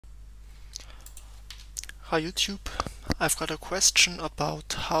Hi YouTube, I've got a question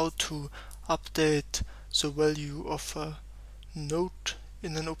about how to update the value of a node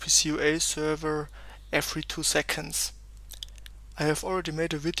in an OPC UA server every 2 seconds. I have already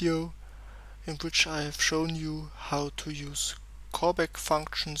made a video in which I have shown you how to use callback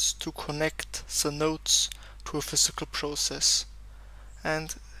functions to connect the nodes to a physical process.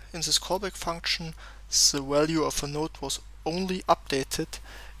 And in this callback function, the value of a node was only updated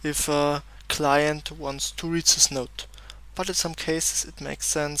if a client wants to read this node. But in some cases it makes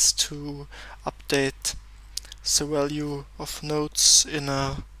sense to update the value of nodes in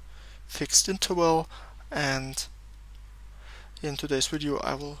a fixed interval, and in today's video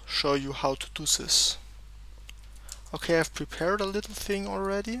I will show you how to do this. Okay, I've prepared a little thing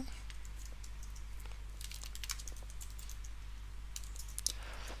already.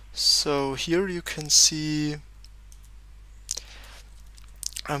 So here you can see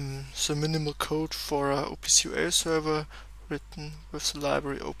the minimal code for a OPC UA server written with the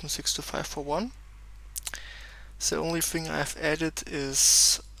library Open62541. The only thing I've added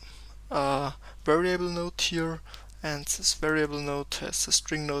is a variable node here, and this variable node has the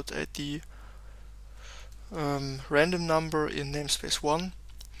string node ID random number in namespace 1,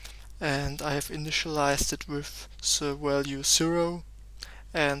 and I have initialized it with the value 0,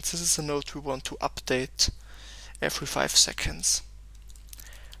 and this is a node we want to update every 5 seconds.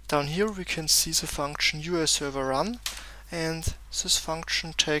 Down here we can see the function UA server run, and this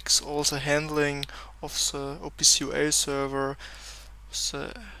function takes all the handling of the OPC UA server,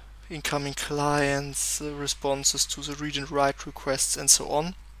 the incoming clients, the responses to the read and write requests, and so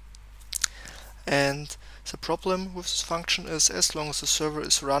on. And the problem with this function is, as long as the server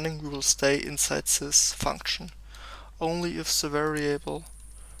is running, we will stay inside this function. Only if the variable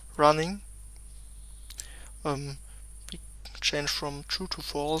running change from true to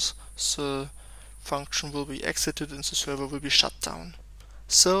false, the function will be exited and the server will be shut down.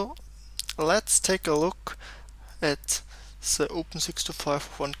 So let's take a look at the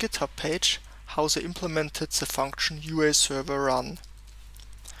Open62541 GitHub page, how they implemented the function UA server run.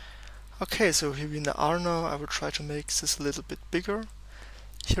 Okay, so here we are now. I will try to make this a little bit bigger.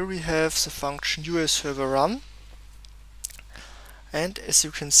 Here we have the function UA server run, and as you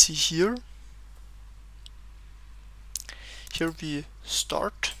can see here we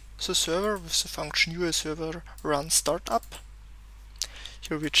start the server with the function UA server run startup.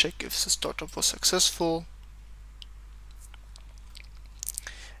 Here we check if the startup was successful,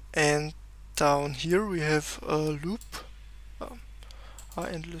 and down here we have a loop, an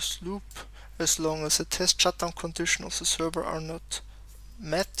endless loop. As long as the test shutdown condition of the server are not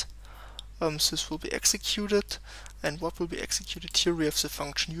met, this will be executed. And what will be executed here, we have the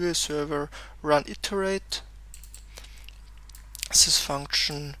function UA server run iterate. This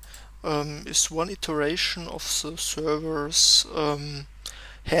function is one iteration of the server's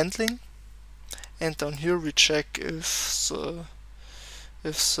handling, and down here we check if the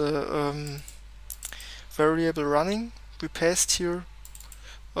variable running we passed here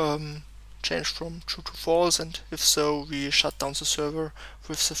changed from true to false, and if so, we shut down the server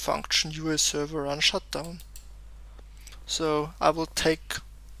with the function UA server run shutdown. So I will take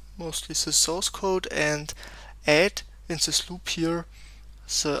mostly the source code and add in this loop here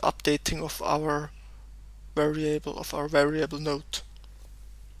the updating of our variable node.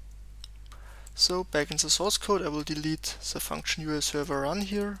 So back in the source code I will delete the function UA server run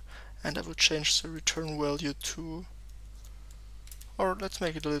here, and I will change the return value to, or let's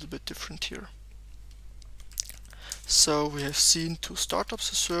make it a little bit different here. So we have seen, to start up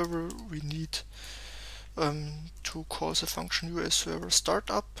the server we need to call the function UA server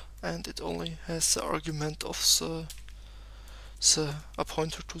startup, and it only has the argument of a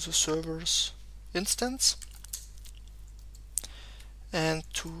pointer to the server's instance. And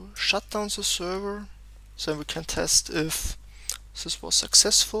to shut down the server, then we can test if this was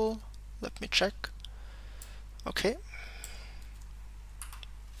successful. Let me check. Okay.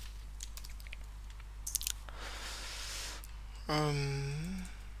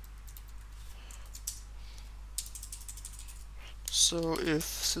 So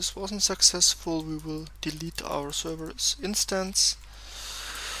if this wasn't successful, we will delete our server's instance,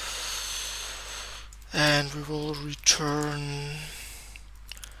 and we will return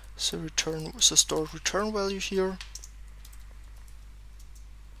the stored return value here.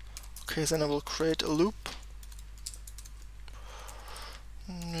 Okay, then I will create a loop.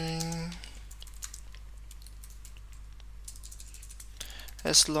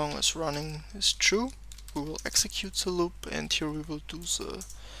 As long as running is true, we will execute the loop, and here we will do the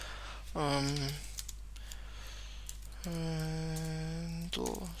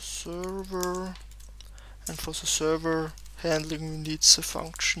handle server, And for the server handling, we need the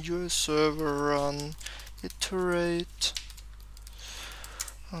function UA server run iterate,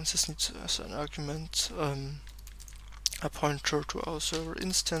 and this needs as an argument a pointer to our server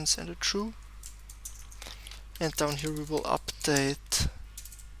instance and a true. And down here we will update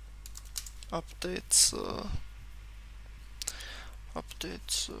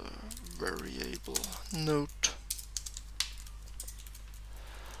variable node.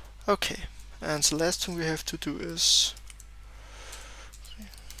 Okay, and the last thing we have to do is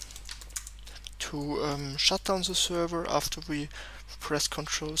to shut down the server after we press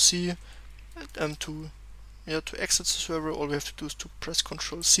Ctrl C. To exit the server, all we have to do is to press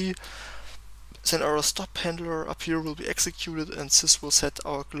Ctrl C. Then our stop handler up here will be executed, and this will set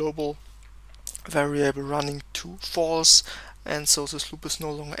our global variable running to false, and so this loop is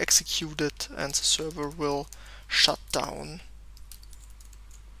no longer executed and the server will shut down.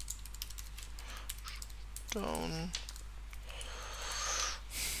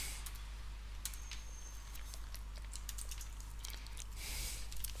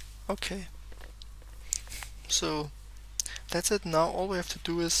 Okay, so that's it. Now all we have to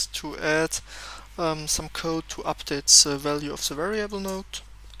do is to add some code to update the value of the variable node.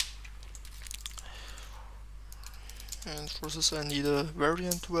 And for this I need a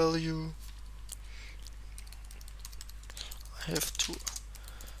variant value.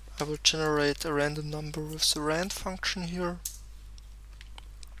 I will generate a random number with the rand function here.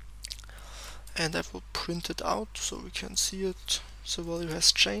 And I will print it out so we can see it. The value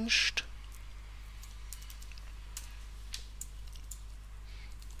has changed.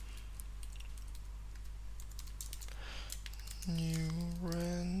 New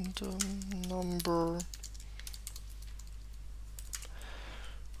random number.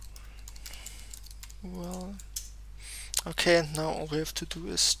 Well, okay, and now all we have to do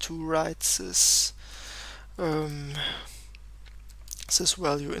is to write this this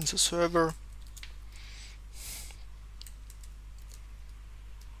value in the server.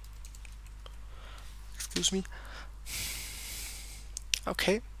 Excuse me.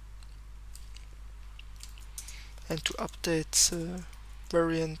 Okay. And to update the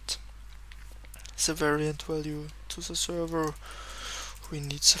variant value to the server, we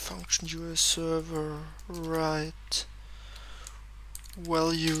need the function UA server write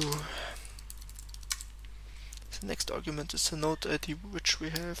value. The next argument is the node ID, which we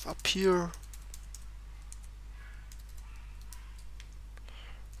have up here.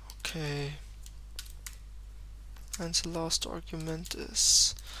 Okay. And the last argument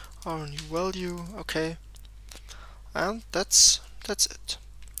is our new value. Okay. And that's it.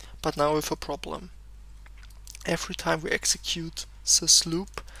 But now we have a problem. Every time we execute this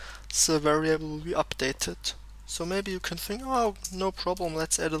loop, the variable will be updated. So maybe you can think, oh, no problem,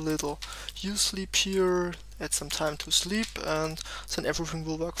 let's add a little uSleep here, add some time to sleep, and then everything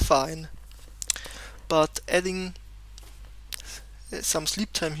will work fine. But adding some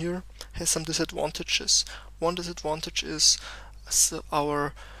sleep time here has some disadvantages. One disadvantage is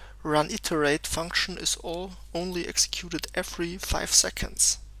our run iterate function is only executed every 5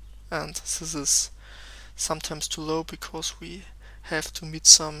 seconds. And this is sometimes too low because we have to meet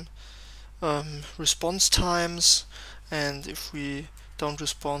some response times, and if we don't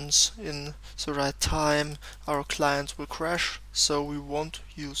respond in the right time, our client will crash. So we won't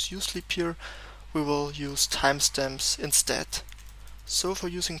use uSleep here, we will use timestamps instead. So for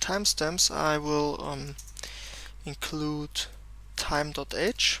using timestamps, I will include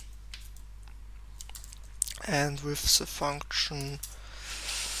time.h, and with the function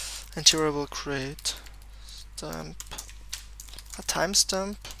interval create a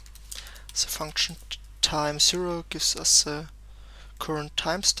timestamp. The function time0 gives us a current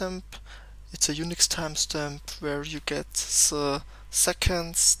timestamp. It's a Unix timestamp where you get the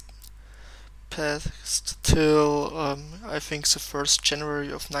seconds passed till I think the 1st January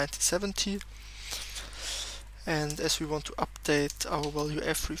of 1970. And as we want to update our value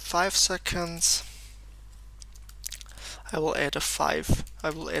every 5 seconds, I will add 5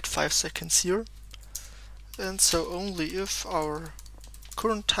 seconds here. And so only if our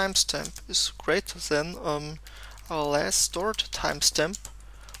current timestamp is greater than our last stored timestamp,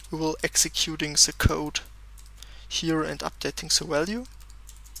 we will executing the code here and updating the value.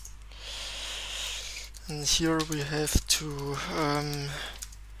 And here we have to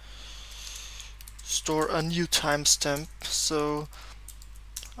store a new timestamp, so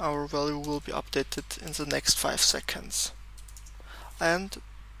our value will be updated in the next 5 seconds. And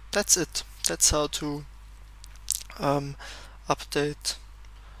that's it. That's how to update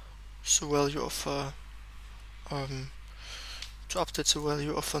the value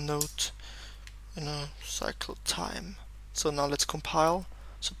of a node in a cycle time. So now let's compile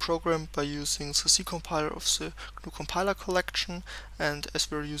the program by using the C compiler of the GNU Compiler Collection, and as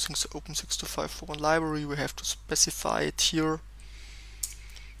we're using the Open62541 library, we have to specify it here.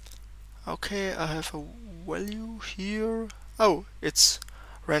 Okay, I have a value here. Oh, it's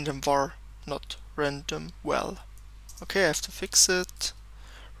random var, not random val. Okay, I have to fix it.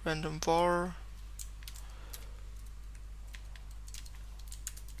 Random var.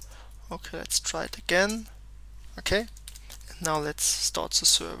 Okay, let's try it again. Okay, and now let's start the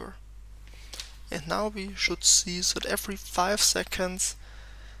server. And now we should see that every 5 seconds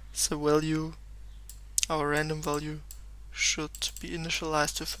the value, our random value, should be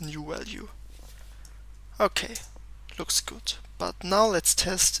initialized with a new value. Okay, looks good. But now let's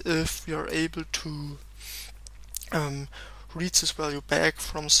test if we are able to read this value back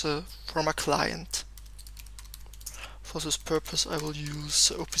from a client. For this purpose I will use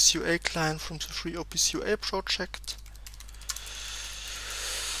the OPC UA client from the free OPC UA project.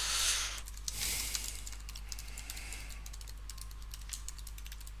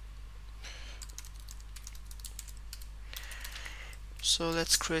 So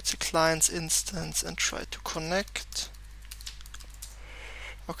let's create the client's instance and try to connect.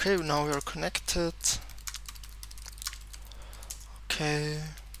 Okay, now we are connected. Okay,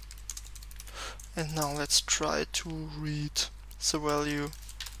 and now let's try to read the value.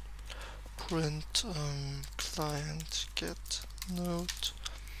 Print client get node.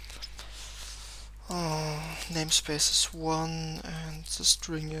 Namespace is 1 and the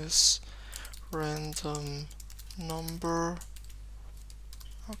string is random number.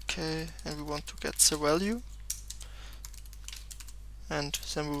 Okay, and we want to get the value, and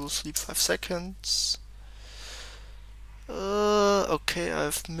then we will sleep 5 seconds. Okay,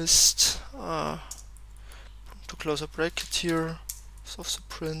 I've missed to close a bracket here of the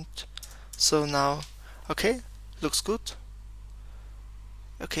print. So now, okay, looks good.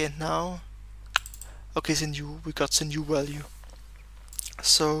 Okay, and now, okay, we got the new value.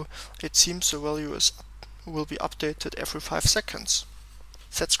 So it seems the value will be updated every 5 seconds.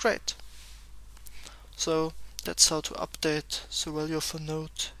 That's great. So that's how to update the value of a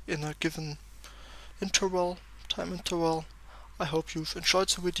node in a given interval, time interval. I hope you've enjoyed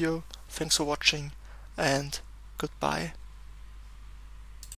the video. Thanks for watching and goodbye.